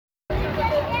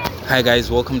Hi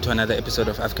guys, welcome to another episode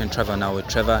of African Travel Now with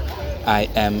Trevor. I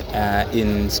am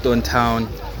in Stone Town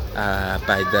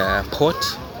by the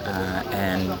port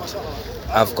and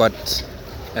I've got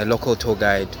a local tour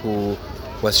guide who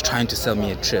was trying to sell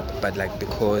me a trip, but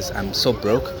because I'm so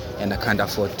broke and I can't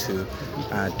afford to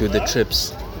do the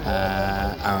trips,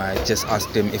 I just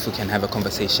asked him if we can have a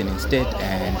conversation instead,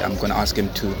 and I'm going to ask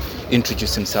him to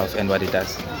introduce himself and what he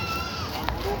does.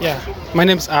 Yeah, my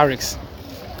name is Arix.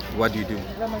 What do you do?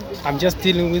 I'm just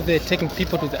dealing with taking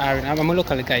people to the island. I'm a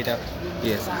local guide.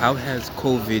 Yes, how has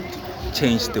COVID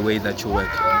changed the way that you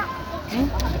work?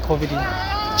 The COVID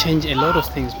changed a lot of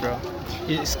things, bro.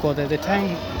 It's called at the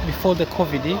time before the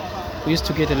COVID, we used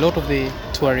to get a lot of the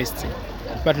tourists.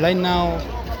 But right now,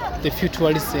 the few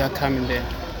tourists are coming there.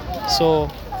 So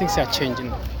things are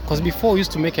changing. Because before we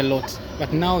used to make a lot,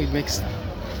 but now it makes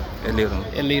A little.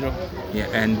 a little. Yeah,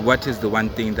 and what is the one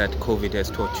thing that COVID has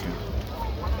taught you?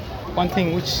 One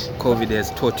thing which COVID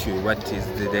has taught you, what is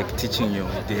it teaching you?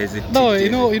 Has it no, you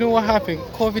know what happened.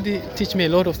 COVID teach me a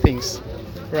lot of things,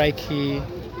 like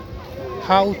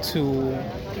how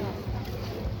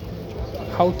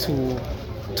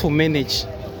to manage,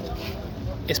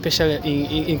 especially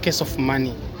in case of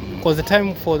money. Because the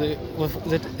time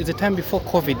the time before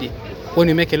COVID, when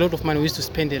we make a lot of money, we used to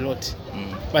spend a lot.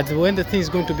 But when the thing is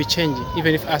going to be changing,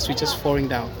 even if us we're just falling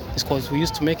down, it's because we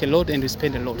used to make a lot and we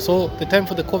spend a lot. So the time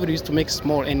for the COVID, we used to make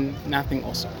small and nothing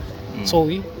also. So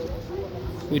we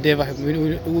never have,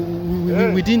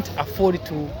 we didn't afford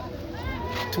to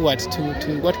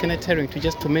what can I tell you,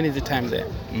 to manage the time there.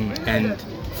 And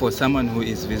for someone who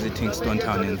is visiting Stone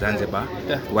Town in Zanzibar,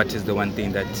 Yeah. what is the one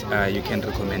thing that you can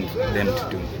recommend them to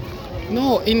do?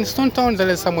 No, in Stone Town there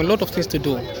is a lot of things to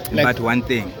do. But one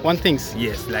thing. One things.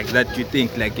 Yes, like that you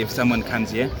think, like if someone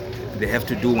comes here, they have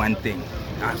to do one thing.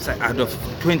 Out of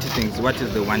 20 things, what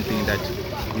is the one thing that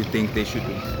you think they should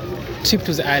do? Trip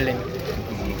to the island.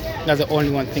 That's the only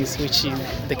one thing which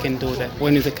they can do there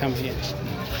when they come here.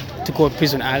 To go to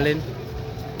Prison Island,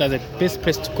 that's the best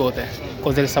place to go there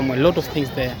because there is a lot of things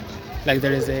there. Like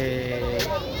there is a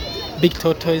big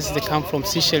tortoise, they come from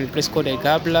Seychelles, a place called El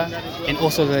Gabla, and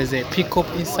also there is a peacock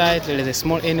inside. There is a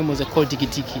small animal they called Digi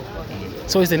Digi.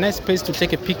 So it's a nice place to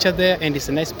take a picture there, and it's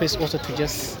a nice place also to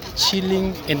just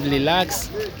chilling and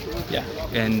relax. Yeah.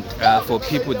 And for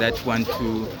people that want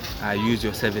to use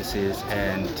your services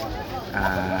and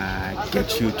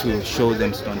get you to show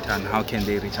them Stone Town, how can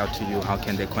they reach out to you? How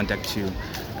can they contact you?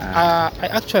 I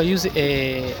actually use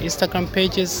Instagram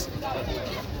pages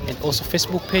and also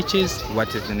Facebook pages.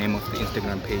 What is the name of the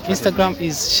Instagram page? Instagram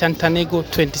is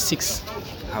Shantanego26.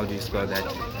 How do you spell that?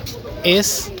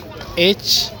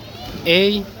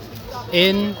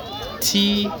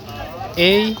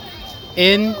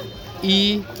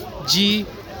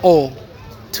 SHANTANEGO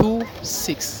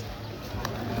 26.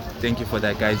 Thank you for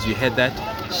that, guys. You heard that?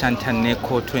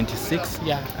 Shantaneko26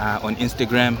 Yeah. On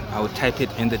Instagram. I'll type it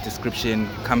in the description.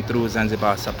 Come through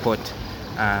Zanzibar, support.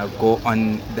 Go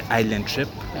on the island trip.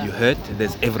 Yeah. You heard?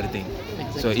 There's everything.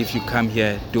 Exactly. So if you come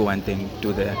here, do one thing.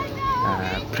 Do the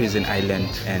Prison Island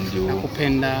and you...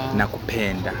 Nakupenda.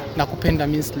 Nakupenda. Nakupenda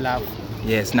means love.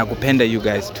 Yes, Nakupenda you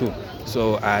guys too.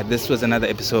 So this was another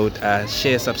episode.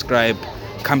 Share, subscribe,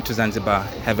 come to Zanzibar,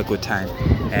 have a good time,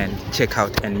 and check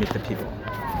out and meet the people.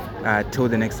 Till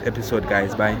the next episode,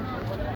 guys. Bye.